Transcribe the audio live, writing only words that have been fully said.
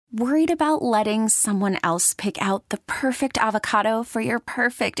Worried about letting someone else pick out the perfect avocado for your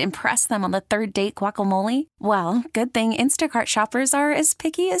perfect impress them on the third date guacamole? Well, good thing Instacart shoppers are as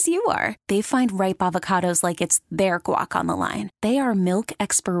picky as you are. They find ripe avocados like it's their guac on the line. They are milk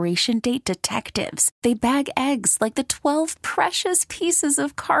expiration date detectives. They bag eggs like the 12 precious pieces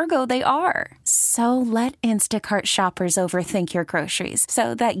of cargo they are. So let Instacart shoppers overthink your groceries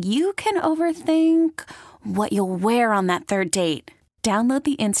so that you can overthink what you'll wear on that third date. Download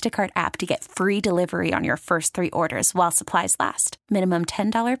the Instacart app to get free delivery on your first 3 orders while supplies last. Minimum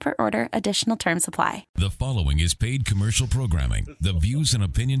 $10 per order. Additional terms apply. The following is paid commercial programming. The views and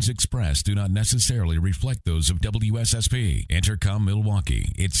opinions expressed do not necessarily reflect those of WSSP, Intercom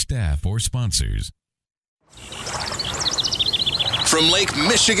Milwaukee, its staff, or sponsors. From Lake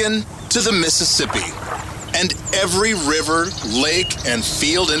Michigan to the Mississippi and every river, lake, and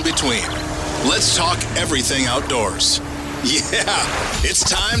field in between, let's talk everything outdoors. Yeah, it's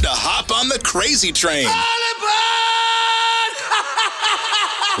time to hop on the crazy train.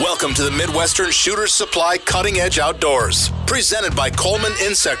 Welcome to the Midwestern Shooter's Supply Cutting Edge Outdoors, presented by Coleman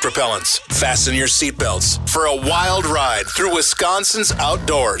Insect Repellents. Fasten your seatbelts for a wild ride through Wisconsin's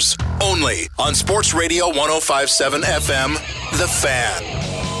outdoors, only on Sports Radio 105.7 FM, The Fan.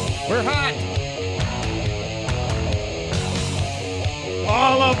 We're hot.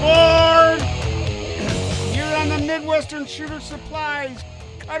 All aboard! On the Midwestern Shooter Supplies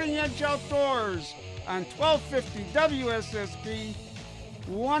Cutting Edge Outdoors on 1250 WSSP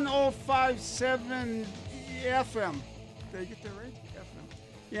 105.7 FM. Did I get that right? FM.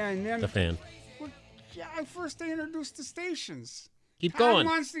 Yeah, and then The Fan. Well, yeah, first I introduced the stations. Keep Tom going.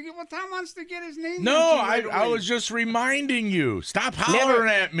 Tom wants to get his name. No, mentioned right I away. was just reminding you. Stop hollering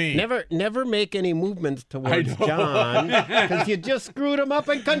at me. Never make any movements towards John because you just screwed him up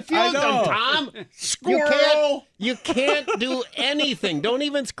and confused him, Tom. Squirrel. You can't do anything. Don't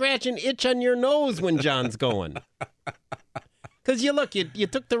even scratch an itch on your nose when John's going. Because you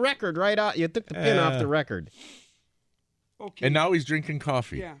took the record right out. You took the pin off the record. Okay. And now he's drinking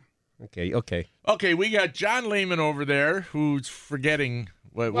coffee. Yeah. Okay. Okay, we got John Lehman over there who's forgetting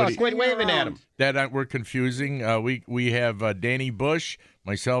Quit waving at him. that we're confusing. We have Danny Bush,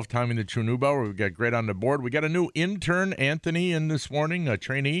 myself, Tommy the True Neubauer. We've got Greg on the board. We got a new intern, Anthony, in this morning, a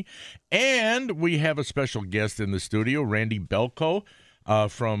trainee. And we have a special guest in the studio, Randy Belko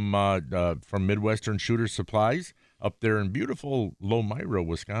from Midwestern Shooter Supplies up there in beautiful Lomira,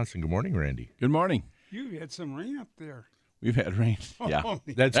 Wisconsin. Good morning, Randy. Good morning. You had some rain up there. We've had rain. Yeah.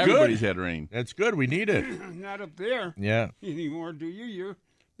 That's Everybody's good. had rain. That's good. We need it. Not up there Yeah. anymore, do you?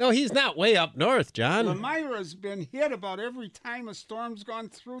 No, he's not way up north, John. Lamira's been hit about every time a storm's gone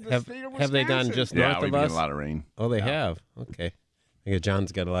through the state of Wisconsin. Have they gone just Yeah, north we've of been us? getting a lot of rain. Oh, they have. Okay. I think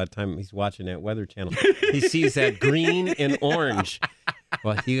John's got a lot of time. He's watching that Weather Channel. He sees that green and orange.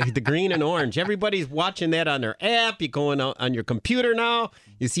 Well, the green and orange. Everybody's watching that on their app. You go on your computer now.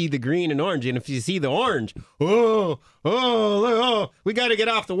 You see the green and orange. And if you see the orange, oh, we got to get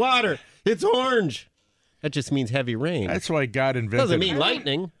off the water. It's orange. That just means heavy rain. That's why God invented. Doesn't mean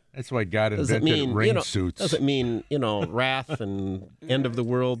lightning. That's why God Doesn't invented mean rain suits. Doesn't mean wrath and end of the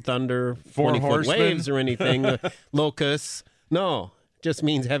world thunder, 4 20-foot horsemen. waves or anything. Locusts. No, just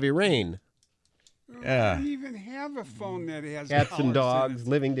means heavy rain. Yeah. I don't even have a phone that has Cats colors and in dogs it.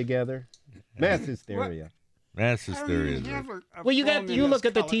 living together. Mass hysteria. Mass I don't hysteria. even have a Well, you phone that you has look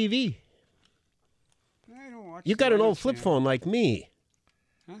at the color. TV. I don't watch You got the an old Weather flip Channel. phone like me.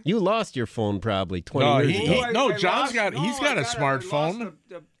 You lost your phone probably 20 No, years he- ago. No, John's got- he's got a smartphone.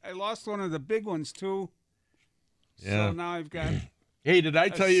 I lost one of the big ones too. Yeah. So now I've got. Hey, did I a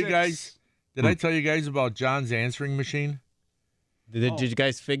tell you 6. guys? Did I tell you guys about John's answering machine? Did you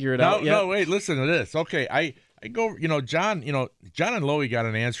guys figure it No, out yet? no. Wait, listen to this. Okay, I go. John and Loie got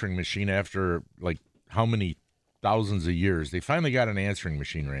an answering machine after like how many thousands of years? They finally got an answering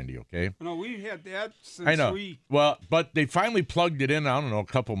machine, Randy. Okay. No, we've had that since I know. we. Well, but they finally plugged it in, I don't know, a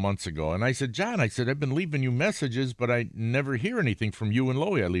couple months ago. And I said, John, I've been leaving you messages, but I never hear anything from you and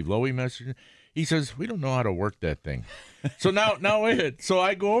Loie. I leave Loie messages. He says, we don't know how to work that thing. So now wait. So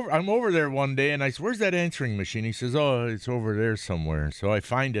I'm over there one day, and I said, where's that answering machine? He says, oh, it's over there somewhere. So I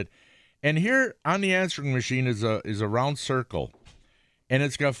find it. And here on the answering machine is a round circle, and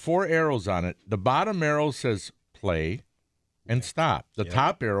it's got 4 arrows on it. The bottom arrow says play and stop. The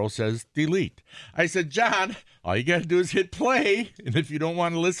top arrow says delete. I said, John, all you got to do is hit play, and if you don't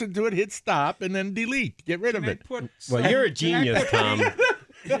want to listen to it, hit stop and then delete. Get rid of it. Well, you're a genius, Tom.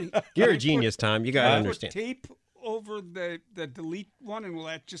 You're a genius, Tom. You got to Put understand. tape over the delete one, and will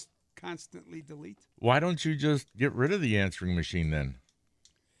that just constantly delete? Why don't you just get rid of the answering machine then?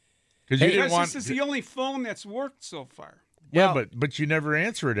 Because you didn't Because want. this is the only phone that's worked so far. Yeah, Well- but you never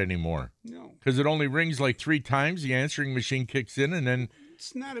answer it anymore No, because it only rings like 3 times. The answering machine kicks in, and then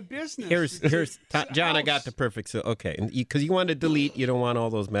it's not a business. Here's It's a John. I got house. the perfect. So okay, because you want to delete, you don't want all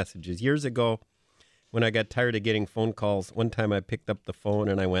those messages. Years ago, when I got tired of getting phone calls, one time I picked up the phone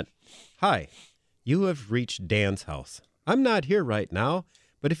and I went, "Hi, you have reached Dan's house. I'm not here right now,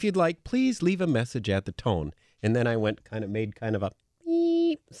 but if you'd like, please leave a message at the tone." And then I made kind of a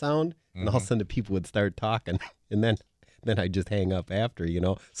beep sound, and all of a sudden the people would start talking, and then I just hang up after,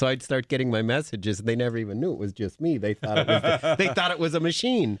 So I'd start getting my messages, and they never even knew it was just me. They thought it was a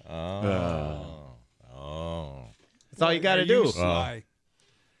machine. oh, That's all you got to You do. Sly.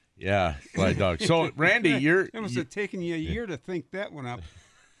 yeah, Sly Dog. So Randy, It must have taken you a year to think that one up.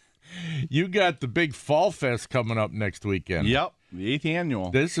 you got the big Fall Fest coming up next weekend. Yep, the 8th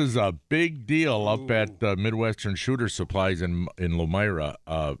annual. This is a big deal up at Midwestern Shooter Supplies in Lomira.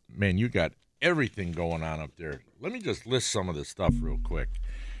 Man, you got everything going on up there. Let me just list some of this stuff real quick.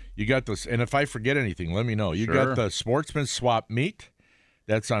 You got this, and if I forget anything, let me know. You got the Sportsman Swap Meet.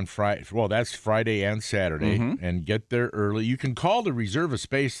 That's on Friday. Well, that's Friday and Saturday, and get there early. You can call to reserve a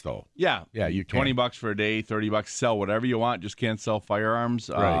space, though. Yeah, you can. $20 for a day, $30. Sell whatever you want. Just can't sell firearms.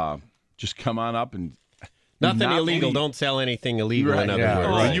 Right. Just come on up and Nothing not illegal. believe- Don't sell anything illegal. Right, In other yeah, words,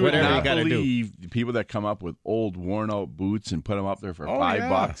 right. You would whatever you not got to do. believe the people that come up with old, worn-out boots and put them up there for Oh,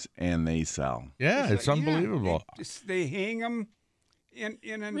 $5 and they sell. Yeah, it's unbelievable. They hang them in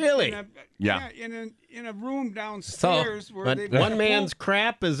a Really? in a, Yeah. in a room So, downstairs where but they one man's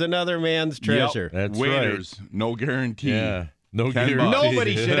crap is another man's treasure. That's Waiters, no guarantee. Yeah, no $10. guarantee.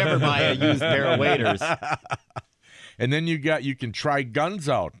 Nobody should ever buy a used pair of waders. And then you can try guns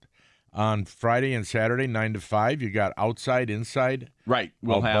out on Friday and Saturday, 9 to 5. You got outside, inside. Right.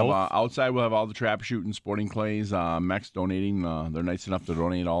 We'll Oh, have both? outside. We'll have all the trap shooting, sporting clays. Mech's donating. They're nice enough to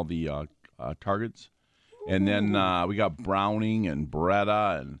donate all the targets. And then we got Browning and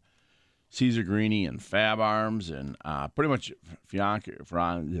Beretta and Caesar Greeny and Fab Arms and pretty much Frankie.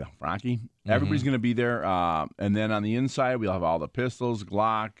 Everybody's going to be there. And then on the inside, we'll have all the pistols,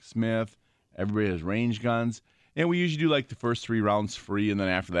 Glock, Smith. Everybody has range guns. And we usually do like the first 3 rounds free, and then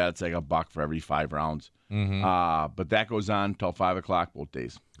after that, it's like $1 for every 5 rounds. But that goes on until 5 o'clock both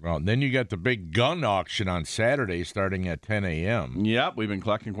days. Well, then you got the big gun auction on Saturday starting at 10 a.m. Yep, we've been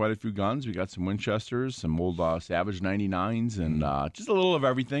collecting quite a few guns. We got some Winchesters, some old Savage 99s, and just a little of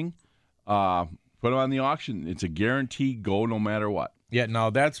everything. Put them on the auction. It's a guaranteed go no matter what. Yeah, now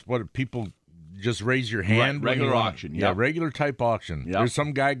that's what people just raise your hand. Right, when you regular want- auction, Yeah, yep. regular type auction. Yep. There's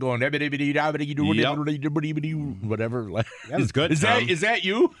some guy going whatever. That's good. Is that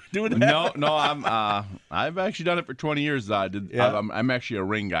you doing that? No, I've actually done it for 20 years. I'm actually a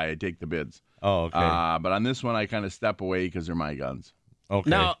ring guy. I take the bids. Oh, okay. But on this one, I kind of step away because they're my guns. Okay.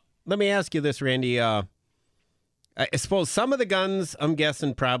 Now, let me ask you this, Randy. I suppose some of the guns, I'm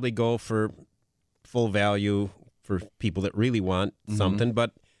guessing, probably go for full value for people that really want something.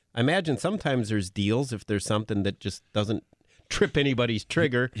 But I imagine sometimes there's deals if there's something that just doesn't trip anybody's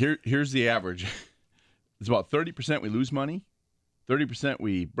trigger. Here's the average. It's about 30% we lose money, 30%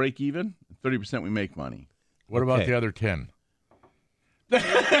 we break even, 30% we make money. What about Okay. the other 10? Who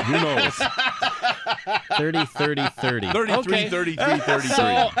knows? 30, 30, 30. 33, Okay. 33, 33. So,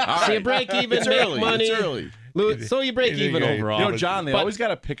 All so you right. break even, It's make early. money. It's early. So you break even overall. You know, John, they But- always got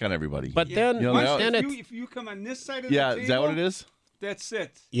to pick on everybody. But then, You know, they then If it's if you come on this side of yeah, the table, is that what it is? That's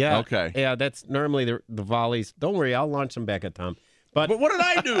it. yeah, Okay. yeah. That's normally the volleys. Don't worry, I'll launch them back at Tom. But But what did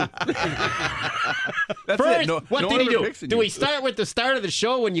I do? That's first, it. No, what no did one he ever do? picks on Do you. we start with the start of the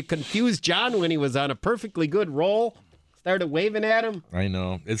show when you confused John when he was on a perfectly good roll? Started waving at him, I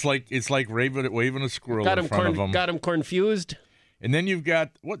know. It's like waving a squirrel got in him front of them. got him confused. And then you've got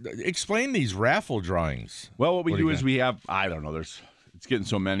explain these raffle drawings. Well, what we What do do you is got? we have, I don't know, it's getting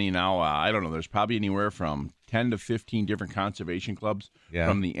so many now. I don't know, there's probably anywhere from 10 to 15 different conservation clubs Yeah.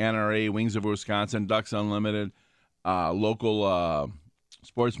 from the NRA, Wings of Wisconsin, Ducks Unlimited, local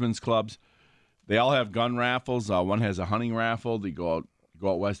sportsmen's clubs. They all have gun raffles. One has a hunting raffle. They go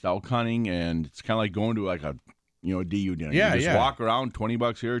out west elk hunting, and it's kind of like going to like a DU dinner. Yeah, you just yeah. walk around,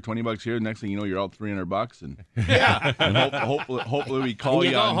 $20 here, $20 here. Next thing you know, you're out $300, and and hopefully we call And you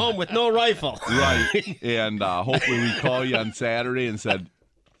you go on home with no rifle. right, and hopefully we call you on Saturday and said,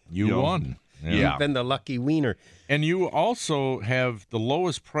 You know, won. yeah. Been the lucky wiener. And you also have the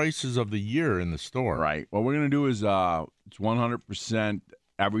lowest prices of the year in the store. right. What we're gonna do is it's 100%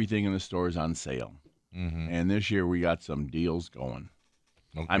 everything in the store is on sale, and this year we got some deals going.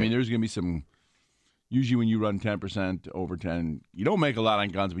 Okay. I mean, there's gonna be some. Usually, when you run 10% over 10, you don't make a lot on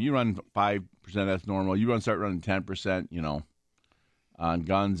guns, but you run 5%. That's normal. You start running 10%. on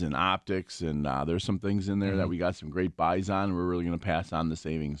guns and optics, and there's some things in there that we got some great buys on. We're really going to pass on the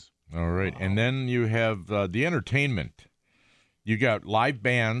savings. All right. And then you have the entertainment. You got live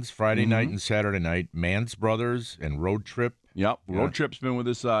bands Friday night and Saturday night, Mans Brothers and Road Trip. Yep. Road Trip's been with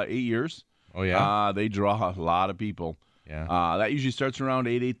us 8 years. Oh, yeah? They draw a lot of people. Yeah. That usually starts around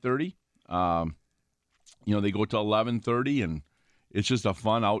 8:30. They go till 11:30, and it's just a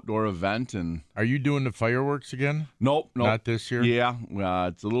fun outdoor event. And Are you doing the fireworks again? Nope. Not this year? Yeah.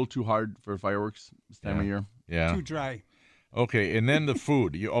 It's a little too hard for fireworks this time of year. Yeah. Too dry. Okay, and then the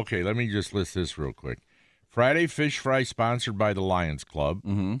food. Let me just list this real quick. Friday fish fry sponsored by the Lions Club.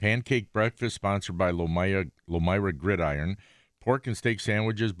 Pancake breakfast sponsored by Lomira Gridiron. Pork and steak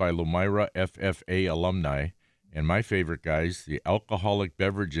sandwiches by Lomira FFA alumni. And my favorite, guys, the alcoholic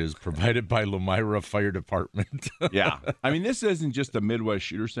beverages provided by Lomira Fire Department. Yeah. I mean, this isn't just a Midwest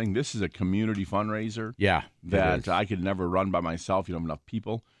Shooters thing. This is a community fundraiser. Yeah. That I could never run by myself. You don't have enough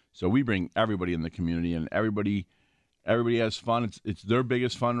people. So we bring everybody in the community, and everybody has fun. It's their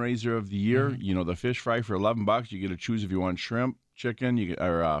biggest fundraiser of the year. The fish fry for $11. You get to choose if you want shrimp, chicken,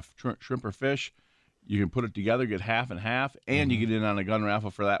 shrimp or fish. You can put it together, get half and half, and you get in on a gun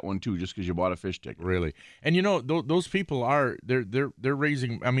raffle for that one too, just because you bought a fish ticket. Really, and those people they're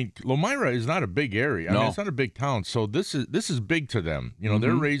raising. I mean, Lomira is not a big area. I mean, it's not a big town, so this is big to them.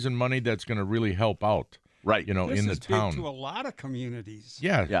 They're raising money that's going to really help out. Right. In the town. Big to a lot of communities.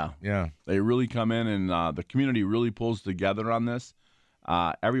 Yeah. They really come in, and the community really pulls together on this.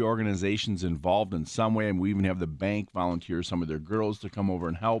 Every organization's involved in some way, and we even have the bank volunteer some of their girls to come over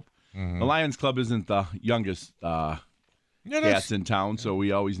and help. The Lions Club isn't the youngest cats in town, so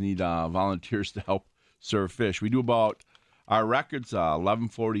we always need volunteers to help serve fish. We do about, our record's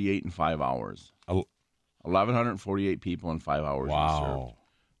 1148 in 5 hours. 1,148 people in 5 hours. Wow.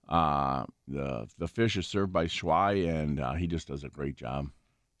 The fish is served by Schwei, and he just does a great job.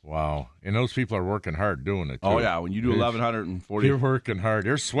 Wow. And those people are working hard doing it, too. Oh, yeah. When you do 1,140. You're working hard.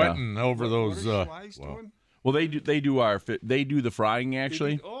 You're sweating over those. What are Schwei's doing? Well, they do the frying,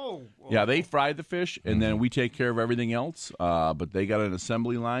 actually. Yeah, they fry the fish, and then we take care of everything else. But they got an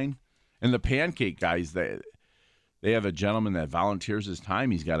assembly line. And the pancake guys, they have a gentleman that volunteers his time.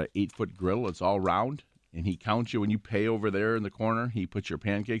 He's got an 8-foot grill. It's all round. And he counts you when you pay over there in the corner. He puts your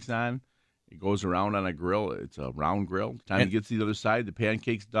pancakes on. It goes around on a grill. It's a round grill. Time he gets to the other side, the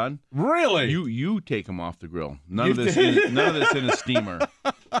pancake's done. Really? You take them off the grill. None of this in a steamer.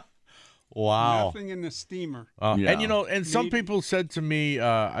 Wow. Nothing in the steamer. Yeah. And some people said to me,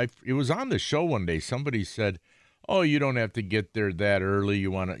 it was on the show one day, somebody said, oh, you don't have to get there that early.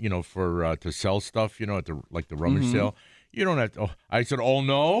 You want to, for to sell stuff, at the rummage sale. You don't have to. I said, oh,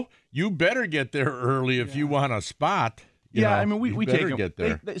 no, you better get there early if you want a spot. I mean, we take them. Get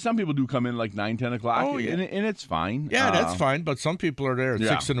there. Some people do come in like 9, 10 o'clock, and it's fine. Yeah, that's fine, but some people are there at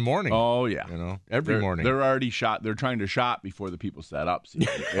 6 in the morning. Oh, yeah. Every morning. They're already shot. They're trying to shop before the people set up. So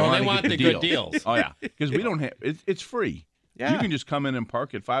they want the good deals. Oh, yeah, because we don't have it's free. Yeah. You can just come in and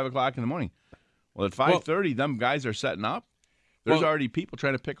park at 5 o'clock in the morning. Well, at 5:30, them guys are setting up. There's already people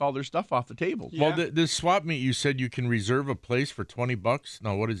trying to pick all their stuff off the tables. Yeah. Well, the swap meet, you said you can reserve a place for $20.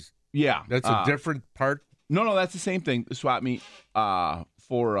 No, what is? Yeah, that's a different part. No, that's the same thing. The swap meet the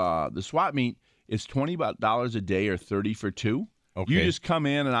swap meet is $20 a day or $30 for two. Okay. You just come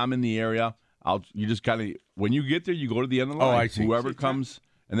in and I'm in the area. You just kind of when you get there, you go to the end of the line. I see. Whoever comes,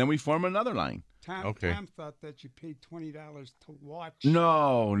 and then we form another line. Tom thought that you paid $20 to watch.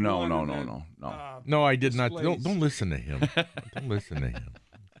 No, I did not. Don't listen to him. Don't listen to him.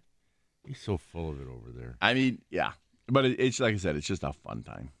 He's so full of it over there. I mean, yeah. But it's like I said, it's just a fun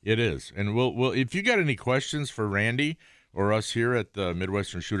time. It is. And we'll if you got any questions for Randy or us here at the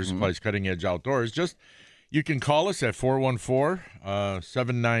Midwestern Shooter Supplies Cutting Edge Outdoors, you can call us at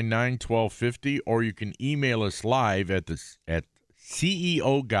 414-799-1250, or you can email us live at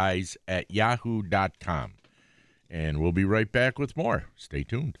ceoguys@yahoo.com. And we'll be right back with more. Stay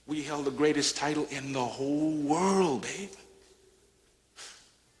tuned. We held the greatest title in the whole world, babe.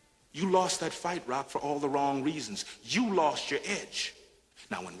 You lost that fight, Rock, for all the wrong reasons. You lost your edge.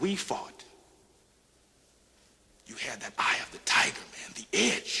 Now, when we fought, you had that eye of the tiger, man, the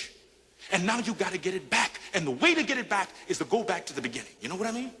edge. And now you got to get it back. And the way to get it back is to go back to the beginning. You know what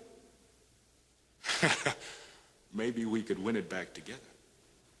I mean? Maybe we could win it back together.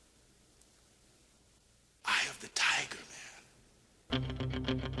 Eye of the tiger, man.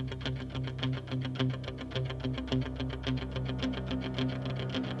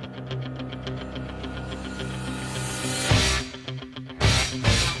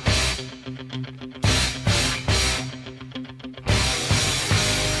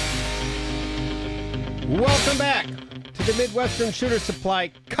 Welcome back to to the Midwestern Shooter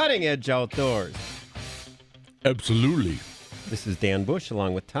Supply Cutting Edge Outdoors. Absolutely. This is Dan Bush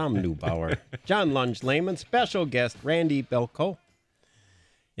along with Tom Neubauer, John Lunge Lehman, special guest Randy Belko.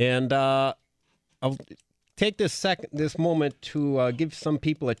 And I'll take this moment to give some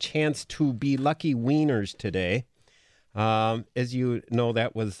people a chance to be lucky wieners today. As you know,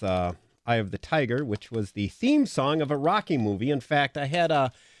 that was Eye of the Tiger, which was the theme song of a Rocky movie. In fact, I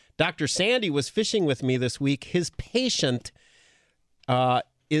had Dr. Sandy was fishing with me this week. His patient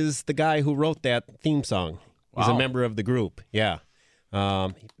is the guy who wrote that theme song. He's a member of the group. Yeah.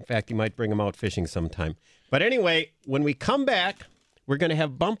 In fact, you might bring him out fishing sometime. But anyway, when we come back, we're going to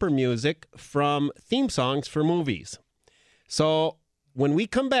have bumper music from theme songs for movies. So when we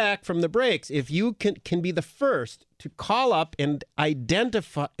come back from the breaks, if you can be the first to call up and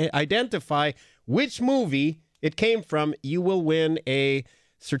identify which movie it came from, you will win a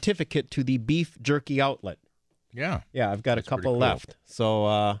certificate to the Beef Jerky Outlet. Yeah. Yeah, I've got a couple left.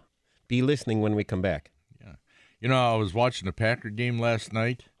 So be listening when we come back. You know, I was watching the Packer game last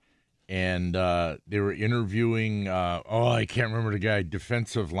night, and they were interviewing, I can't remember the guy,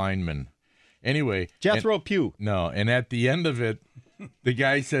 defensive lineman. Anyway. Jethro Pugh. No, and at the end of it, the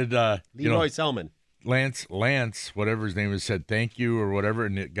guy said, Leroy Selman. Lance, whatever his name is, said thank you or whatever,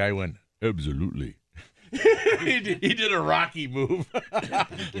 and the guy went, absolutely. he did a Rocky move.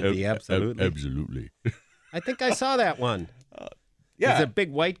 Absolutely. Absolutely. I think I saw that one. Yeah, is it a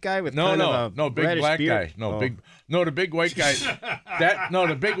big white guy with no, big black beard? guy. The big white guy.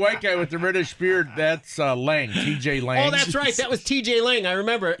 The big white guy with the reddish beard. That's Lang, T.J. Lang. Oh, that's right. That was T.J. Lang. I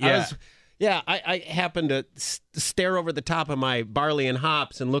remember. Yeah. I happened to stare over the top of my barley and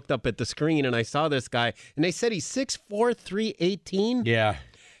hops and looked up at the screen, and I saw this guy, and they said he's 6'4", 318. Yeah,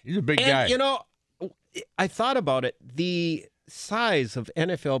 he's a big guy. You know, I thought about it. The size of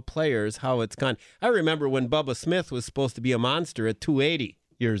NFL players, how it's gone. I remember when Bubba Smith was supposed to be a monster at 280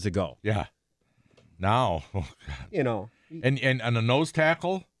 years ago. Yeah. Now, you know, and on a nose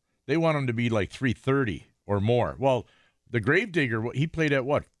tackle, they want him to be like 330 or more. Well, the Gravedigger, he played at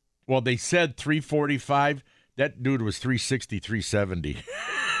what? Well, they said 345. That dude was 360, 370.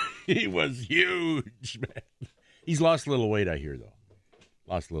 He was huge, man. He's lost a little weight, I hear, though.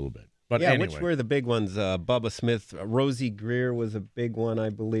 Lost a little bit. But yeah, anyway. Which were the big ones? Bubba Smith, Rosie Greer was a big one, I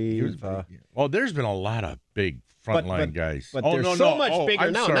believe. There's been a lot of big frontline guys. But they're much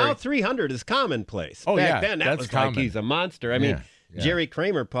bigger now. Sorry. Now 300 is commonplace. Back then, that was common. Like he's a monster. I mean, Jerry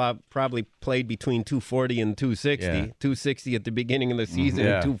Kramer probably played between 240 and 260. 260 at the beginning of the season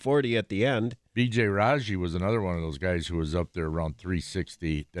and 240 at the end. B.J. Raji was another one of those guys who was up there around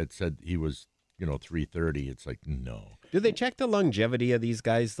 360 that said he was, 330. It's like, no. Do they check the longevity of these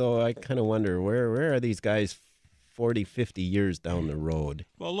guys, though? I kind of wonder, where are these guys 40, 50 years down the road?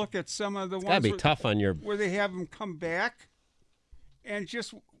 Well, look at some of the ones gotta be tough on your... where they have them come back, and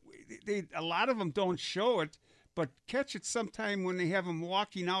just a lot of them don't show it, but catch it sometime when they have them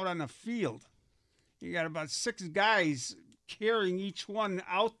walking out on the field. You got about 6 guys carrying each one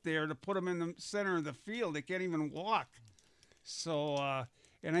out there to put them in the center of the field. They can't even walk. So,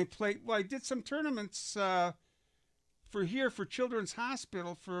 and I did some tournaments for Children's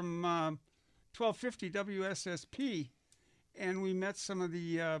Hospital from 1250 WSSP, and we met some of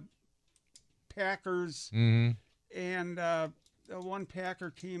the Packers, and one Packer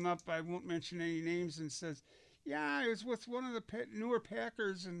came up, I won't mention any names, and says, yeah, I was with one of the newer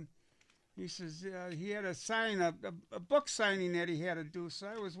Packers, and he says he had a book signing that he had to do, so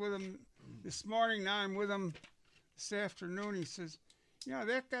I was with him this morning, now I'm with him this afternoon. He says,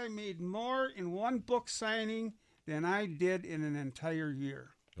 that guy made more in one book signing than I did in an entire year.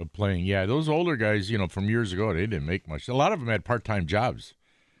 Of playing, those older guys, from years ago, they didn't make much. A lot of them had part-time jobs,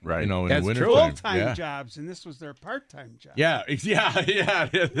 right? In That's the winter true. Full-time jobs, and this was their part-time job. Yeah.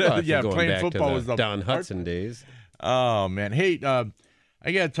 Well, playing football was the Don Hudson days. Oh man, hey,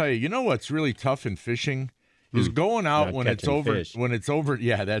 I gotta tell you, what's really tough in fishing is going out when it's over. Fish. When it's over,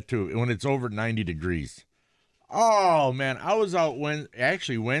 that too. When it's over 90 degrees. Oh man, I was out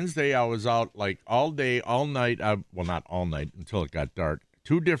Wednesday. I was out like all day, all night. Well, not all night until it got dark.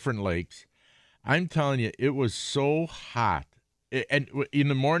 2 different lakes. I'm telling you, it was so hot. And in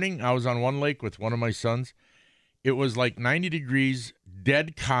the morning, I was on one lake with one of my sons. It was like 90 degrees,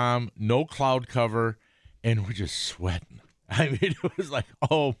 dead calm, no cloud cover, and we're just sweating. I mean, it was like,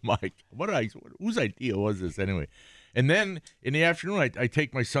 oh my, whose idea was this anyway? And then in the afternoon, I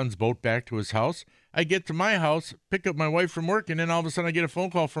take my son's boat back to his house. I get to my house, pick up my wife from work, and then all of a sudden I get a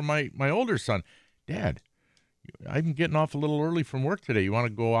phone call from my older son. Dad, I'm getting off a little early from work today. You want to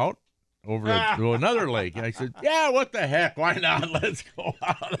go out? over to another lake. And I said, yeah, what the heck? Why not? Let's go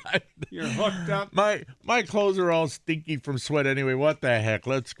out. You're hooked up. My clothes are all stinky from sweat anyway. What the heck?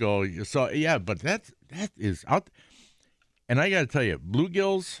 Let's go. So, yeah, but that is out. And I got to tell you,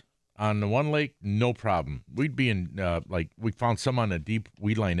 bluegills on the one lake, no problem. We'd be in, we found some on the deep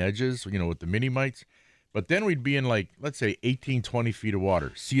weed line edges, with the mini mites. But then we'd be in, let's say 18, 20 feet of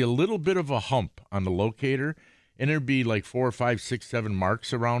water. See a little bit of a hump on the locator, and there'd be 4, 5, 6, 7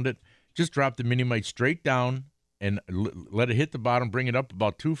 marks around it. Just drop the mini mite straight down and let it hit the bottom, bring it up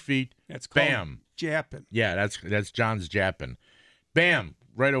about 2 feet. That's called bam. Japping. Yeah, that's John's japping. Bam,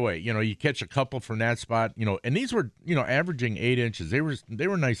 right away. You catch a couple from that spot, and these were, averaging 8 inches. They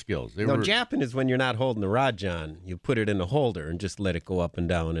were nice gills. Japping is when you're not holding the rod, John. You put it in the holder and just let it go up and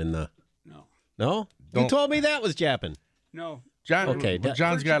down in the... No? You told me that was japping. No. John, okay,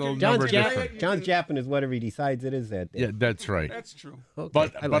 John's got a number different. John's japping is whatever he decides it is that day. Yeah, that's right. That's true.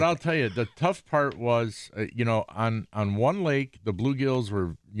 Okay, but I'll tell you, the tough part was, on one lake, the bluegills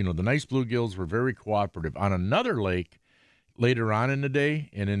were, the nice bluegills were very cooperative. On another lake, later on in the day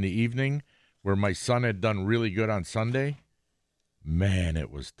and in the evening, where my son had done really good on Sunday, man,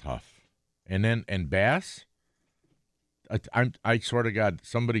 it was tough. And bass, I swear to God,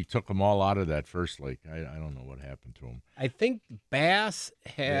 somebody took them all out of that first lake. I don't know what happened to them. I think bass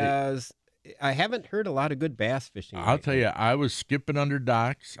has... I haven't heard a lot of good bass fishing. I'll tell you, I was skipping under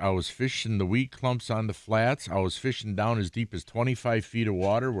docks. I was fishing the wheat clumps on the flats. I was fishing down as deep as 25 feet of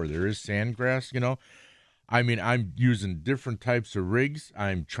water where there is sandgrass, I mean, I'm using different types of rigs.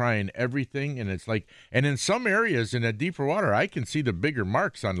 I'm trying everything, and it's and in some areas in that deeper water, I can see the bigger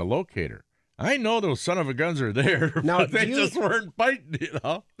marks on the locator. I know those son of a guns are there, now, but they just weren't biting,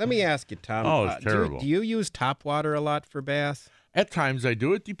 Let me ask you, Tom. Oh, it's terrible. Do you use top water a lot for bass? At times I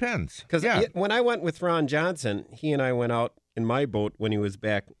do. It depends. Because when I went with Ron Johnson, he and I went out in my boat when he was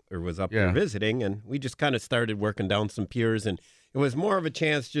back or was up there visiting, and we just kind of started working down some piers, and it was more of a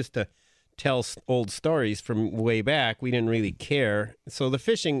chance just to tell old stories from way back. We didn't really care. So the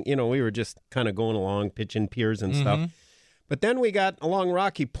fishing, we were just kind of going along, pitching piers and stuff. But then we got along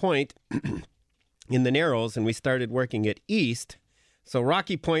Rocky Point in the Narrows, and we started working it east. So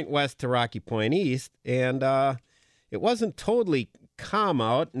Rocky Point west to Rocky Point east, and it wasn't totally calm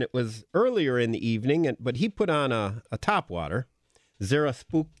out, and it was earlier in the evening, but he put on a topwater, Zara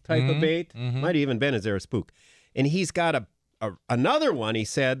Spook type of bait. Might have even been a Zara Spook. And he's got another one, he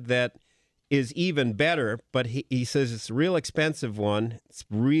said, that is even better, but he says it's a real expensive one. It's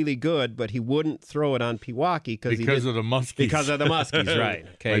really good, but he wouldn't throw it on Pewaukee because of the muskies. Because of the muskies, right.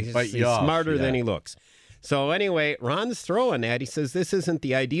 Okay, he's smarter than he looks. So anyway, Ron's throwing that. He says this isn't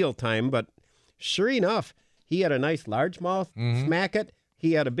the ideal time, but sure enough, he had a nice largemouth smack it.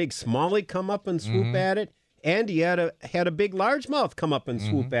 He had a big smallie come up and swoop at it, and he had a big largemouth come up and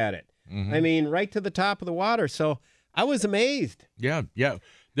swoop at it. I mean, right to the top of the water. So I was amazed. Yeah.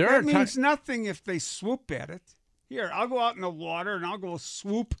 That means nothing if they swoop at it. Here, I'll go out in the water and I'll go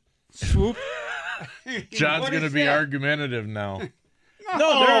swoop. John's going to be argumentative now.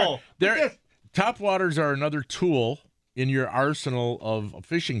 No, top waters are another tool in your arsenal of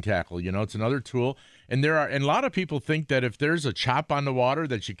fishing tackle. It's another tool. And a lot of people think that if there's a chop on the water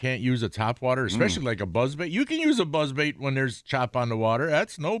that you can't use a top water, especially like a buzzbait. You can use a buzzbait when there's chop on the water.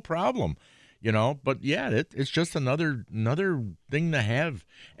 That's no problem. But yeah, it's just another thing to have,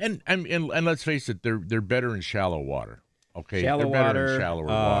 and let's face it, they're better in shallow water. Okay, shallow they're better water, in shallower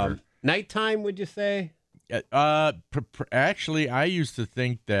water. Nighttime, would you say? Actually, I used to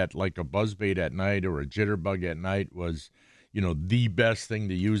think that like a buzzbait at night or a jitterbug at night was, the best thing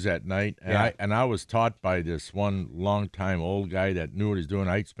to use at night. And I was taught by this one long-time old guy that knew what he was doing.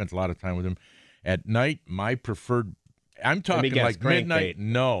 I spent a lot of time with him. At night, my preferred, I'm talking like midnight.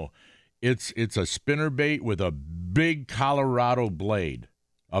 No. It's a spinner bait with a big Colorado blade,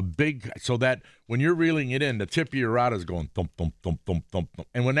 so that when you're reeling it in, the tip of your rod is going thump, thump, thump, thump, thump, thump.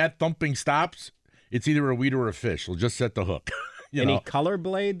 And when that thumping stops, it's either a weed or a fish. It'll just set the hook. Any color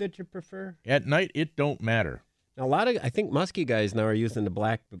blade that you prefer? At night, it don't matter. Now, I think muskie guys now are using the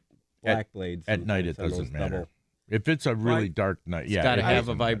black blades. At night, it doesn't matter. If it's a really dark night, it's got to have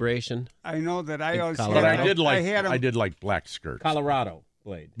a vibration. I know that I always. But I did like black skirts. Colorado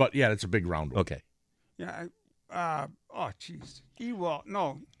blade. But yeah, it's a big round one. Okay. Yeah. Oh, jeez.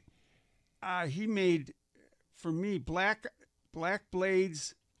 He made for me black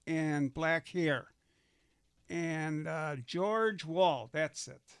blades and black hair. And George Wall, that's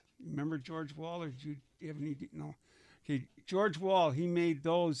it. Remember George Wall, or did you have any? No. Okay, George Wall, he made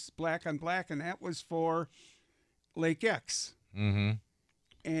those black on black, and that was for Lake X. Mm-hmm.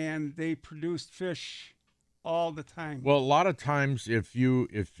 And they produced fish all the time. Well, a lot of times if you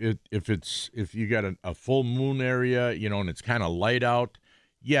got a full moon area, and it's kind of light out,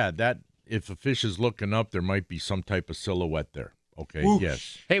 that if a fish is looking up, there might be some type of silhouette there. Okay. Whoosh.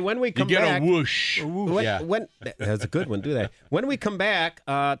 Yes. Hey, when we You come get back, a whoosh. when that's a good one. Do that. When we come back,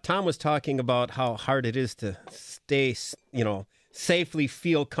 Tom was talking about how hard it is to stay, safely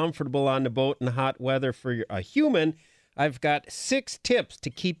feel comfortable on the boat in hot weather for a human. I've got 6 tips to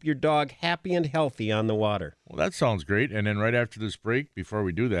keep your dog happy and healthy on the water. Well, that sounds great. And then right after this break, before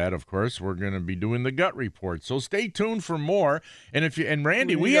we do that, of course, we're going to be doing the gut report. So stay tuned for more. And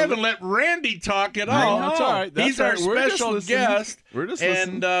Randy, we haven't let Randy talk at all. No, that's all right. That's He's all our right. We're just special listening. guest. We're just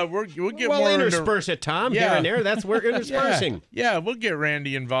and we'll get Well, more intersperse it, Tom, here and there. That's we're interspersing. Yeah, we'll get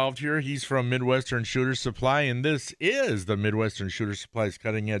Randy involved here. He's from Midwestern Shooter Supply, and this is the Midwestern Shooter Supply's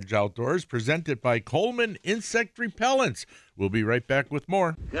Cutting Edge Outdoors, presented by Coleman Insect Repellents. We'll be right back with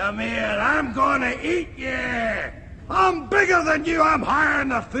more. Come here, I'm gonna eat you! I'm bigger than you, I'm higher in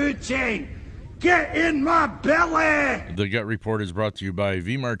the food chain! Get in my belly! The Gut Report is brought to you by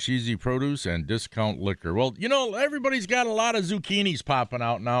V Marchese Produce and Discount Liquor. Well, everybody's got a lot of zucchinis popping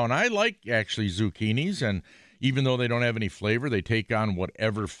out now, and I like actually zucchinis, and even though they don't have any flavor, they take on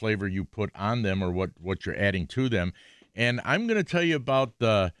whatever flavor you put on them or what you're adding to them. And I'm going to tell you about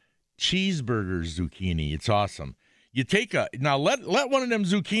the cheeseburger zucchini. It's awesome. You take now let one of them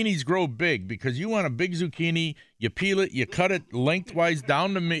zucchinis grow big, because you want a big zucchini. You peel it, you cut it lengthwise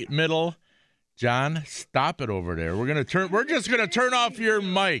down the middle. John, stop it over there. We're just gonna turn off your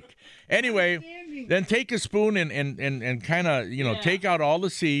mic. Anyway, then take a spoon and kind of take out all the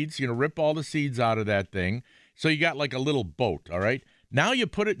seeds. Rip all the seeds out of that thing. So you got like a little boat. All right. Now you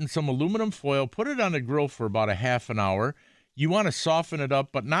put it in some aluminum foil. Put it on the grill for about a half an hour. You want to soften it up,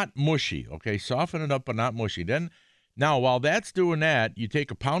 but not mushy. Okay, soften it up, but not mushy. Now, while that's doing that, you take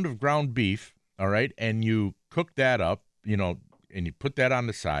a pound of ground beef, all right, and you cook that up, and you put that on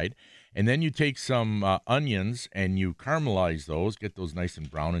the side. And then you take some onions and you caramelize those, get those nice and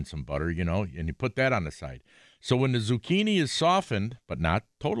brown in some butter, and you put that on the side. So when the zucchini is softened, but not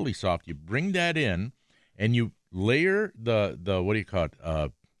totally soft, you bring that in and you layer the what do you call it,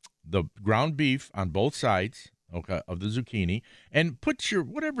 the ground beef on both sides, okay, of the zucchini, and put your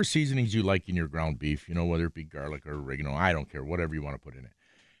whatever seasonings you like in your ground beef, whether it be garlic or oregano, I don't care, whatever you want to put in it.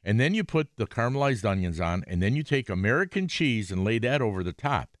 And then you put the caramelized onions on, and then you take American cheese and lay that over the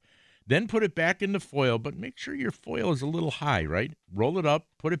top. Then put it back in the foil, but make sure your foil is a little high, right? Roll it up,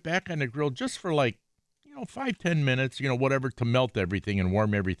 put it back on the grill just for 5-10 minutes, whatever, to melt everything and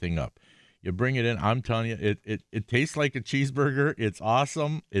warm everything up. You bring it in. I'm telling you, it tastes like a cheeseburger. It's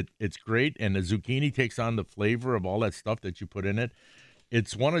awesome. It's great, and the zucchini takes on the flavor of all that stuff that you put in it.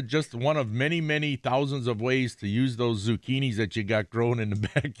 It's one of many, many thousands of ways to use those zucchinis that you got growing in the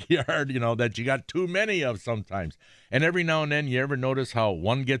backyard, that you got too many of sometimes. And every now and then, you ever notice how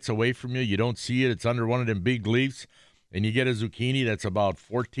one gets away from you? You don't see it. It's under one of them big leaves, and you get a zucchini that's about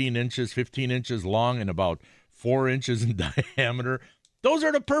 15 inches long and about 4 inches in diameter. Those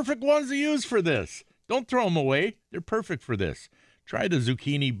are the perfect ones to use for this. Don't throw them away. They're perfect for this. Try the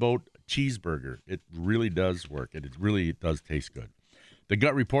zucchini boat cheeseburger. It really does work, and it really does taste good. The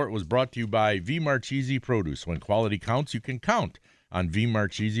Gut Report was brought to you by V Marchese Produce. When quality counts, you can count on V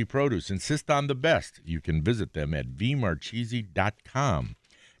Marchese Produce. Insist on the best. You can visit them at vmarchese.com.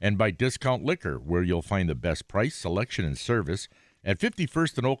 And by Discount Liquor, where you'll find the best price, selection, and service at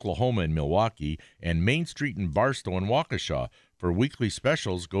 51st and Oklahoma in Milwaukee and Main Street in Barstow and Waukesha. For weekly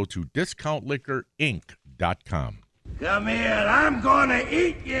specials, go to discountliquorinc.com. Come here, I'm gonna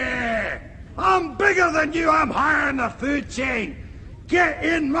eat you! I'm bigger than you, I'm higher in the food chain! Get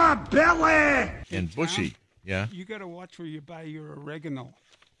in my belly! And Bushy, yeah? You got to watch where you buy your oregano.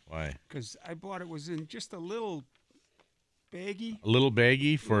 Why? Because I bought it was in just a little baggie. A little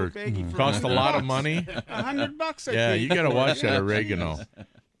baggie for cost a lot of money. $100, I think. Yeah, you got to watch that oregano.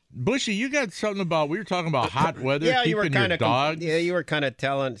 Bushy, you got something about, we were talking about hot weather, Yeah, you were keeping your dogs. you were kind of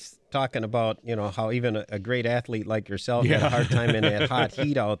talking about, how even a great athlete like yourself had a hard time in that hot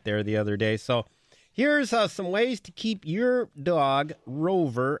heat out there the other day. So here's some ways to keep your dog,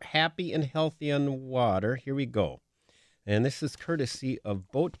 Rover, happy and healthy on the water. Here we go. And this is courtesy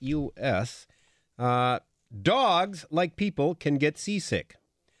of Boat US. Dogs, like people, can get seasick.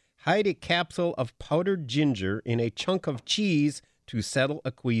 Hide a capsule of powdered ginger in a chunk of cheese to settle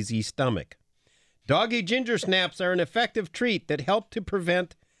a queasy stomach. Doggy ginger snaps are an effective treat that help to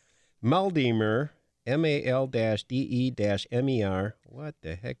prevent Maldemer, MAL-DE-MER. What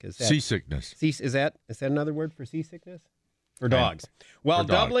the heck is that? Seasickness. Is that another word for seasickness? For dogs. Well, For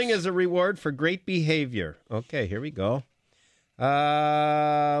dogs. doubling is a reward for great behavior. Okay, here we go.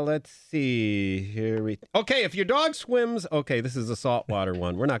 Let's see. Okay, if your dog swims, okay, this is a saltwater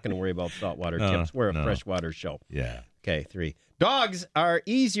one. We're not going to worry about saltwater tips. We're a freshwater show. Yeah. Okay, 3. Dogs are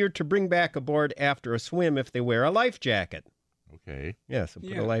easier to bring back aboard after a swim if they wear a life jacket. Okay. Yeah, so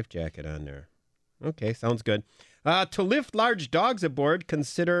put a life jacket on there. Okay, sounds good. To lift large dogs aboard,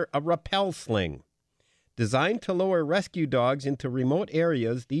 consider a rappel sling. Designed to lower rescue dogs into remote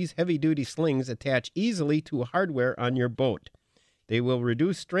areas, these heavy-duty slings attach easily to hardware on your boat. They will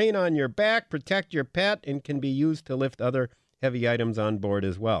reduce strain on your back, protect your pet, and can be used to lift other heavy items on board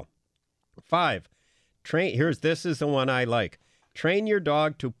as well. 5. This is the one I like. Train your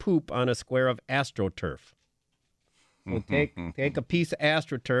dog to poop on a square of AstroTurf. So take a piece of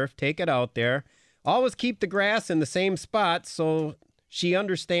AstroTurf, take it out there. Always keep the grass in the same spot so she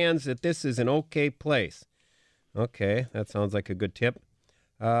understands that this is an okay place. Okay, that sounds like a good tip.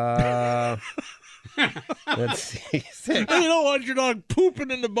 Let's see. 6. You don't want your dog pooping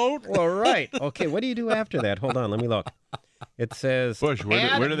in the boat? Well, right. Okay, what do you do after that? Hold on, let me look. It says... Bush,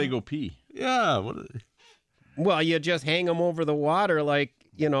 where do they go pee? Yeah. Well, you just hang them over the water, like,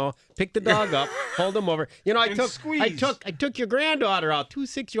 pick the dog up, hold them over. I took your granddaughter out, 2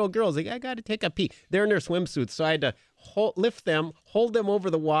 6-year-old girls. Like, I got to take a pee. They're in their swimsuits, so I had to lift them, hold them over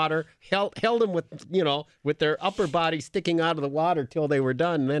the water, held them with their upper body sticking out of the water till they were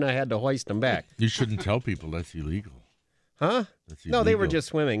done. And then I had to hoist them back. You shouldn't tell people that's illegal. Huh? No, they were just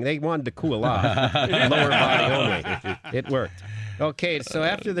swimming. They wanted to cool off. Lower body only. It worked. Okay, so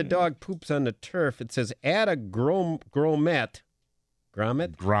after the dog poops on the turf, it says add a grommet.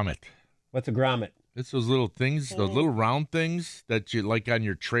 Grommet? Grommet. What's a grommet? It's those little things, those little round things that you like on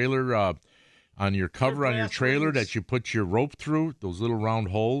your trailer, on your cover on your trailer that you put your rope through, those little round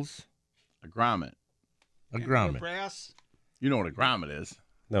holes. A grommet. A grommet. Brass. You know what a grommet is.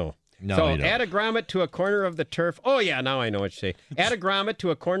 No. No, so you don't. add a grommet to a corner of the turf. Oh, yeah, now I know what you say. Add a grommet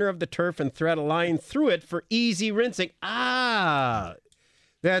to a corner of the turf and thread a line through it for easy rinsing. Ah,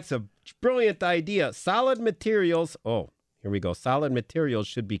 that's a brilliant idea. Solid materials. Oh, here we go. Solid materials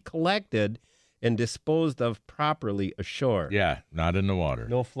should be collected and disposed of properly ashore. Yeah, not in the water.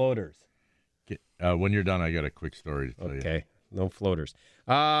 No floaters. When you're done, I got a quick story to tell you. Okay, no floaters.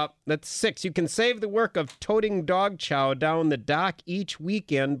 That's 6. You can save the work of toting dog chow down the dock each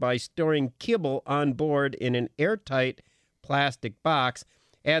weekend by storing kibble on board in an airtight plastic box.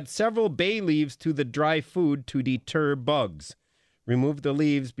 Add several bay leaves to the dry food to deter bugs. Remove the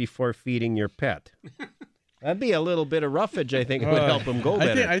leaves before feeding your pet. That'd be a little bit of roughage, I think. It would help them go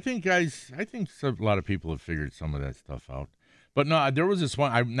better. I think a lot of people have figured some of that stuff out. But no, there was this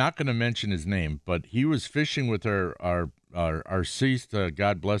one. I'm not going to mention his name, but he was fishing with our ceased,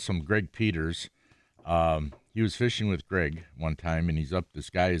 God bless him, Greg Peters. He was fishing with Greg one time, and this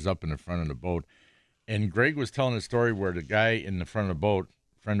guy is up in the front of the boat. And Greg was telling a story where the guy in the front of the boat,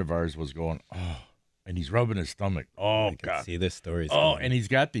 friend of ours, was going, oh, and he's rubbing his stomach. Oh, I can see this story. And he's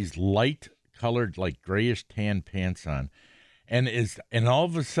got these light-colored, like grayish tan pants on. And all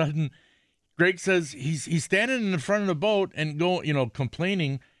of a sudden, Greg says he's standing in the front of the boat and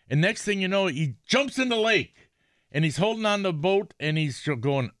complaining. And next thing you know, he jumps in the lake. And he's holding on the boat, and he's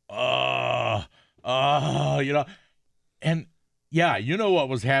going, And, yeah, you know what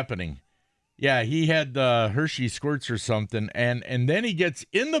was happening. Yeah, he had Hershey squirts or something, and then he gets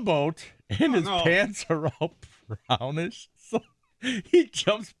in the boat, and his pants are all brownish. So he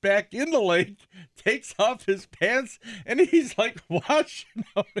jumps back in the lake, takes off his pants, and he's like washing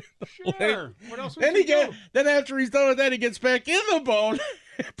out in the lake. What else would you do? Then after he's done with that, he gets back in the boat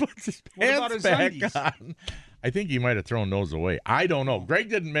and puts his pants back on. I think he might have thrown those away. I don't know. Greg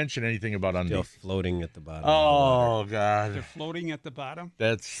didn't mention anything about undies. Still floating at the bottom. Oh, God. They're floating at the bottom?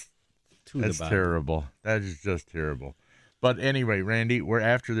 That's terrible. That is just terrible. But anyway, Randy, we're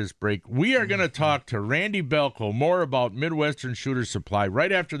after this break. We are going to talk to Randy Belko more about Midwestern Shooter Supply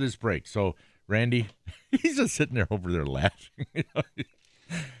right after this break. So, Randy, he's just sitting there over there laughing.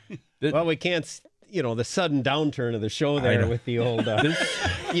 Well, we can't, the sudden downturn of the show there with the old,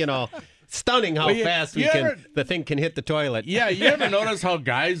 stunning how fast the thing can hit the toilet. Yeah, you ever notice how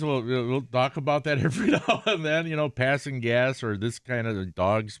guys will talk about that every now and then, passing gas or this kind of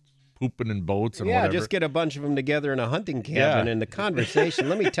dogs pooping in boats and whatever. Yeah, just get a bunch of them together in a hunting cabin and the conversation.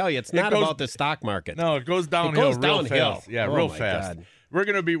 Let me tell you, it's not about the stock market. No, it goes downhill real fast. Yeah, real fast. God.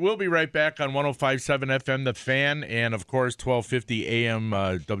 We'll be right back on 105.7 FM, The Fan, and of course 1250 AM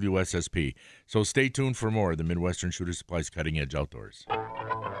WSSP. So stay tuned for more of the Midwestern Shooter Supplies Cutting Edge Outdoors.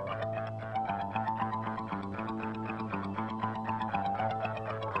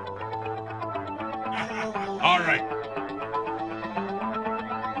 All right.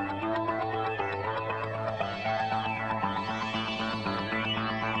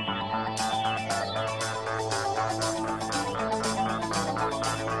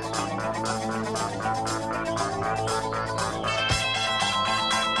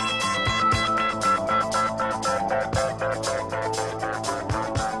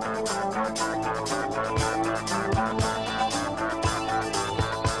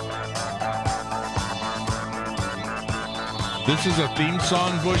 This is a theme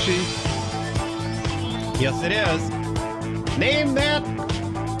song, Bushy? Yes, it is. Name that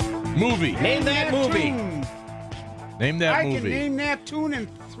movie. Name that movie. Tune. Name that I movie. can name that tune in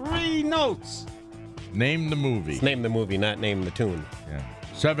 3 notes. Name the movie. It's name the movie, not name the tune. Yeah.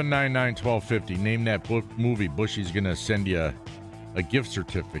 799-1250. Name that movie. Bushy's going to send you a gift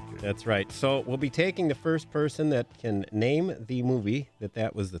certificate. That's right. So we'll be taking the first person that can name the movie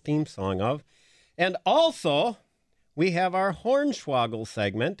that was the theme song of. And also, we have our Hornswoggle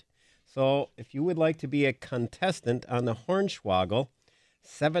segment. So if you would like to be a contestant on the Hornswoggle,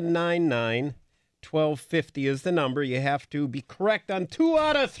 799-1250 is the number. You have to be correct on 2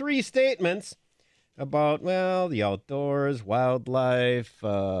 out of 3 statements about, well, the outdoors, wildlife,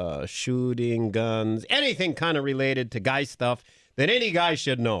 shooting, guns, anything kind of related to guy stuff that any guy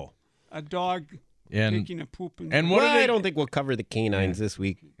should know. A dog And- taking a poop in and the- what Well, are they- I don't think we'll cover the canines this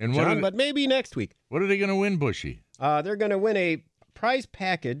week, And what are John, they- but maybe next week. What are they going to win, Bushy? They're going to win a prize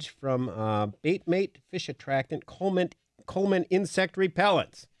package from Bait Mate Fish Attractant Coleman Insect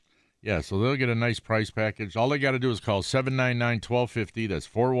Repellents. Yeah, so they'll get a nice price package. All they got to do is call 799-1250. That's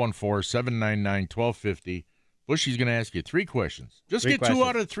 414-799-1250. Bushy's going to ask you 3 questions. Just 3 get questions. 2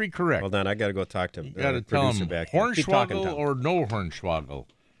 out of 3 correct. Hold on, I got to go talk to You the got to tell producer them back here. Keep talking, Hornswoggle Tom. or no Hornswoggle.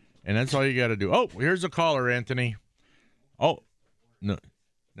 And that's all you got to do. Oh, here's a caller, Anthony. Oh, no,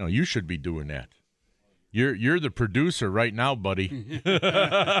 you should be doing that. You're the producer right now, buddy.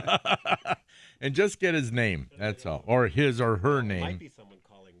 And just get his name. That's all. Or his or her name. Might be someone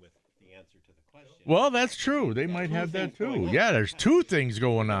calling with the answer to the question. Well, that's true. They might have that too. Yeah, there's 2 things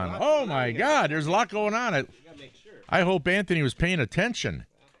going on. Oh my God, there's a lot going on. I hope Anthony was paying attention.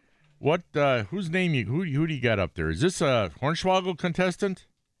 What? Whose name who do you got up there? Is this a Hornswoggle contestant?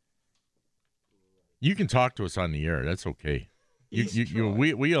 You can talk to us on the air. That's okay.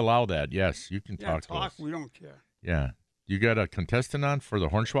 We allow that. Yes, you can talk to us. We don't care. Yeah. You got a contestant on for the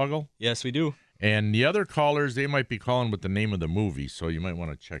Hornswoggle? Yes, we do. And the other callers, they might be calling with the name of the movie, so you might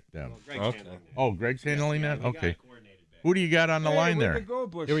want to check them. Greg's handling that? Okay. Who do you got on the line there?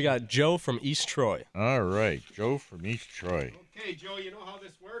 Here we got Joe from East Troy. All right, Joe from East Troy. Okay, Joe, you know how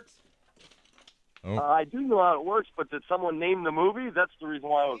this works? Oh. I do know how it works, but did someone name the movie? That's the reason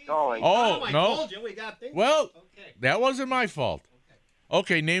why I was calling. Oh, I no. told you we got things. Well, Okay. that wasn't my fault.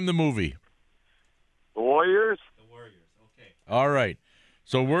 Okay, name the movie. The Warriors? All right.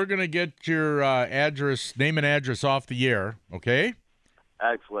 So we're going to get your name and address off the air, okay?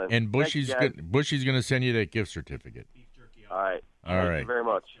 Excellent. And Bushy's Thank you, Bushy's going to send you that gift certificate. All right. All Thank right. you very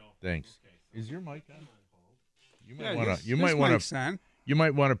much. Thanst. Is your mic on? You This might want mic's to on. You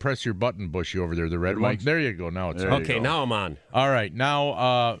might want to press your button, Bushy, over there, the red Your one. mic's- There you go. Now it's There on. you go. Now I'm on. All right.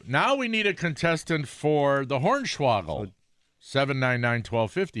 Now we need a contestant for the Hornswoggle.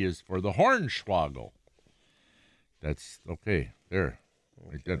 799-1250 is for the Hornswoggle. That's okay. There.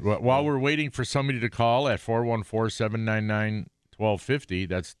 While we're waiting for somebody to call at 414-799-1250,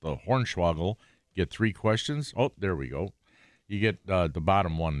 that's the Hornswoggle. Get 3 questions. Oh, there we go. You get the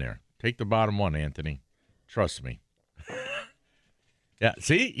bottom one there. Take the bottom one, Anthony. Trust me. Yeah,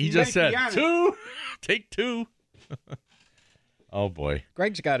 see? He just said might be on it. 2. Take 2. Oh, boy.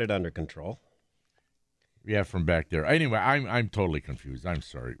 Greg's got it under control. Yeah, from back there. Anyway, I'm totally confused. I'm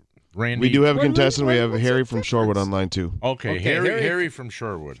sorry. Randy. We do have a contestant. We have what's Harry the from difference? Shorewood on line 2. Okay, Okay, Harry from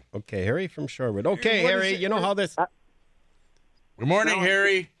Shorewood. Okay, Harry from Shorewood. Okay, What is Harry, it? you know how this... Good morning,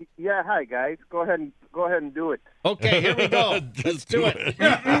 Harry. Yeah, hi guys. Go ahead and do it. Okay, here we go. Let's do it.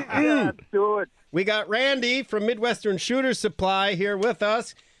 Let's do it. We got Randy from Midwestern Shooter Supply here with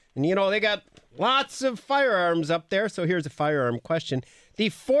us. And, you know, they got lots of firearms up there. So here's a firearm question. The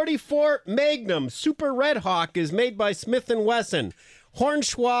 44 Magnum Super Red Hawk is made by Smith & Wesson.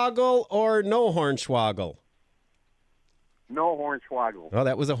 Hornswoggle or no Hornswoggle? No Hornswoggle. Oh,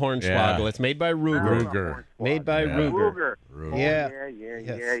 that was a Hornswoggle. Yeah. It's made by Ruger. Ruger. Made by Yeah. Ruger. Ruger. Yeah. Yeah.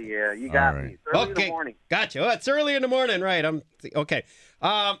 Yes. You got All right. me. It's early in Okay, the morning. gotcha. Oh, it's early in the morning, right? Okay.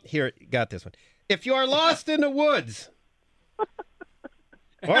 Here, got this one. If you are lost in the woods,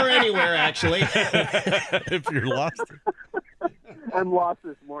 or anywhere actually, If you're lost. I'm lost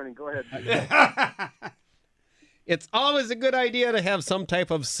this morning. Go ahead. it's always a good idea to have some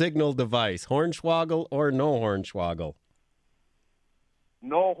type of signal device. Hornswoggle or no Hornswoggle?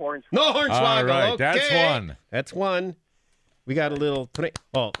 No Hornswoggle. No Hornswoggle. All right, okay. that's one. That's one. We got a little.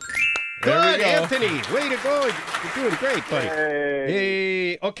 Oh, There we good, go. Anthony. Way to go. You're doing great, buddy. Hey.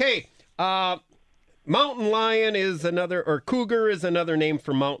 Hey, okay. Mountain lion is another, or cougar is another name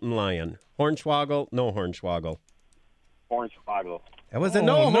for mountain lion. Hornswoggle, no Hornswoggle. Hornswoggle. That was a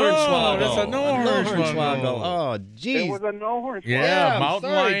no-hornswoggle. That's a no-hornswoggle. Oh, geez. It was a no-horse. Yeah, I'm mountain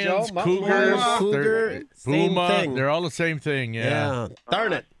sorry, lions, Joe. Mountain cougars, lions, cougar, same puma. thing. They're all the same thing. Yeah.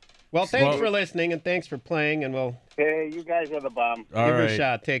 Darn it. Well, thanks for listening and thanks for playing, and we'll Hey, you guys are the bomb. All give right. it a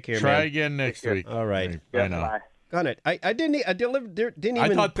shot. Take care, Try man. again next week. All right. Bye now. Bye. Got it. I didn't even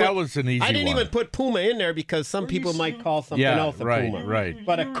I thought that was an easy I didn't one. even put puma in there because some people might call something else a right, puma. right.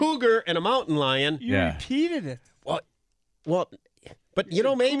 But a cougar and a mountain lion. You Yeah. repeated it. Well, but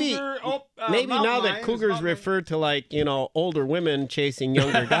maybe Cougar, maybe mountain now lion that is cougars mountain- refer to older women chasing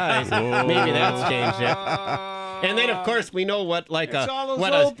younger guys, maybe that's changed it. And then of course we know what It's all those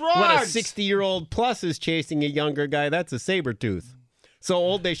what old a broads. 60-year-old plus is chasing a younger guy. That's a saber tooth. So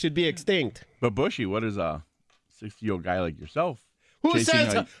old they should be extinct. But Bushy, what is a 60-year-old guy like yourself? Who chasing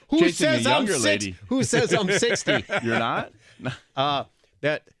says a I'm younger 60? lady? Who says I'm 60? You're not?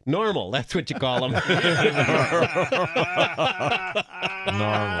 That normal. That's what you call them.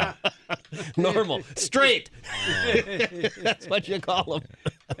 Normal. Normal. Straight. That's what you call them.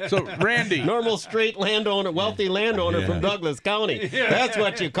 So, Randy. Normal, straight landowner, wealthy landowner from Douglas County. That's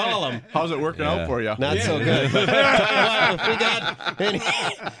what you call them. How's it working out for you? Not so good. But tell you what, if we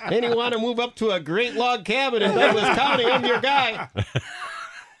got any want to move up to a great log cabin in Douglas County, I'm your guy.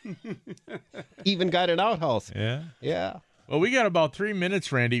 Even got an outhouse. Yeah. Yeah. Well, we got about 3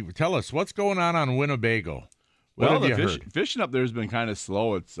 minutes, Randy. Tell us what's going on Winnebago. What Well, have you the heard? fishing up there has been kind of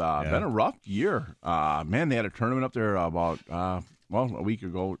slow. It's been a rough year. Man, they had a tournament up there about, a week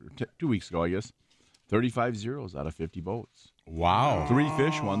ago, 2 weeks ago, I guess. 35 zeros out of 50 boats. Wow. 3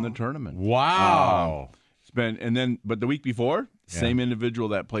 fish won the tournament. Wow. But the week before, same individual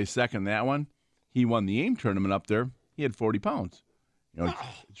that placed second in that one, he won the AIM tournament up there. He had 40 pounds.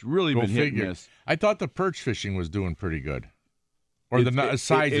 It's really been hit and miss. I thought the perch fishing was doing pretty good. Or the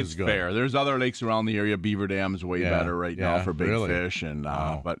size is good. It's fair. There's other lakes around the area. Beaver Dam's way better right now for big fish, and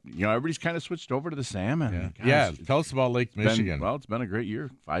but everybody's kind of switched over to the salmon. Yeah. Tell us about Lake Michigan. It's been a great year.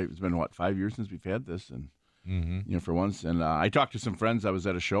 It's been 5 years since we've had this, and for once. And I talked to some friends. I was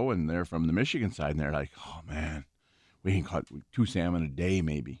at a show, and they're from the Michigan side, and they're like, "Oh man, we can catch 2 salmon a day,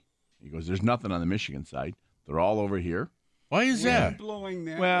 maybe." He goes, "There's nothing on the Michigan side. They're all over here." Why is that? Blowing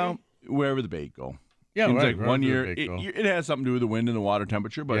that Well, way. wherever the bait go. Yeah, Seems right, like one year wherever the bait go. it has something to do with the wind and the water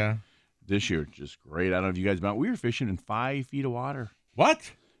temperature, but this year it's just great. I don't know if you guys been. We were fishing in 5 feet of water.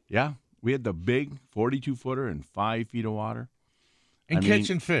 What? Yeah, we had the big 42-footer in 5 feet of water. And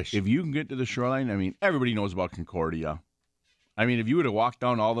catching fish. If you can get to the shoreline, everybody knows about Concordia. If you would have walked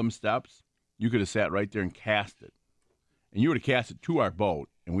down all them steps, you could have sat right there and cast it. And you would have cast it to our boat,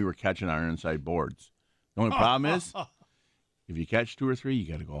 and we were catching our inside boards. The only problem is, if you catch 2 or 3, you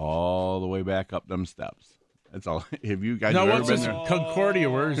got to go all the way back up them steps. That's all. Have you guys now, ever what's been this? there? Concordia,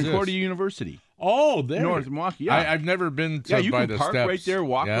 where is Concordia this? University. Oh, there. North Milwaukee, yeah. I've never been to you by can the park steps. right there,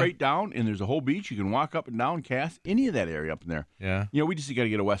 walk right down, and there's a whole beach. You can walk up and down, cast any of that area up in there. Yeah. We just got to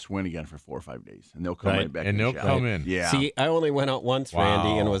get a west wind again for 4 or 5 days, and they'll come right back. And they'll come in. Yeah. See, I only went out once,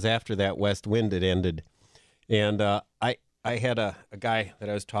 Randy, and it was after that west wind had ended. And I had a guy that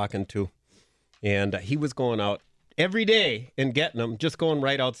I was talking to, and he was going out every day and getting them, just going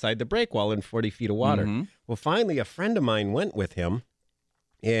right outside the breakwall in 40 feet of water. Mm-hmm. Well, finally, a friend of mine went with him,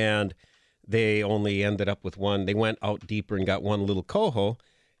 and they only ended up with one. They went out deeper and got one little coho,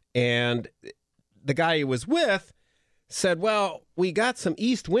 and the guy he was with said, well, we got some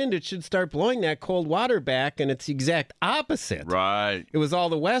east wind. It should start blowing that cold water back, and it's the exact opposite. Right. It was all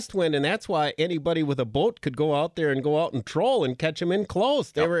the west wind, and that's why anybody with a boat could go out there and go out and troll and catch them in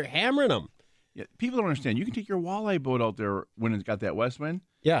close. They were hammering them. Yeah, people don't understand. You can take your walleye boat out there when it's got that west wind.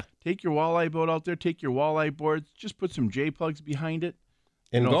 Yeah. Take your walleye boat out there, take your walleye boards, just put some J-plugs behind it.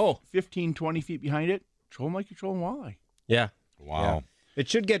 And go. 15, 20 feet behind it. Troll them like you're trolling walleye. Yeah. Wow. Yeah. It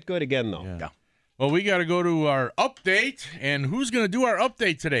should get good again, though. Yeah. Well, we got to go to our update. And who's going to do our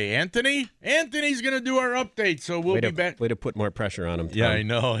update today? Anthony? Anthony's going to do our update. So we'll be back. Way to put more pressure on him, Tom. Yeah, I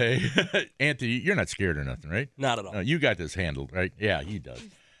know. Hey, Anthony, you're not scared or nothing, right? Not at all. No, you got this handled, right? Yeah, he does.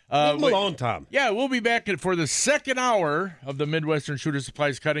 Leave him alone, Tom. Yeah, we'll be back for the second hour of the Midwestern Shooter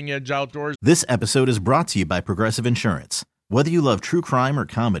Supplies Cutting Edge Outdoors. This episode is brought to you by Progressive Insurance. Whether you love true crime or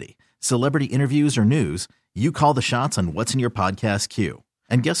comedy, celebrity interviews or news, you call the shots on what's in your podcast queue.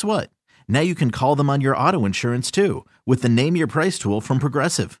 And guess what? Now you can call them on your auto insurance too with the Name Your Price tool from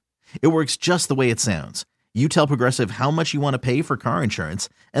Progressive. It works just the way it sounds. You tell Progressive how much you want to pay for car insurance,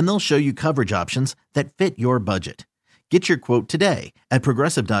 and they'll show you coverage options that fit your budget. Get your quote today at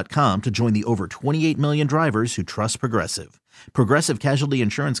Progressive.com to join the over 28 million drivers who trust Progressive. Progressive Casualty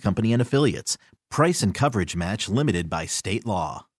Insurance Company and Affiliates. Price and coverage match limited by state law.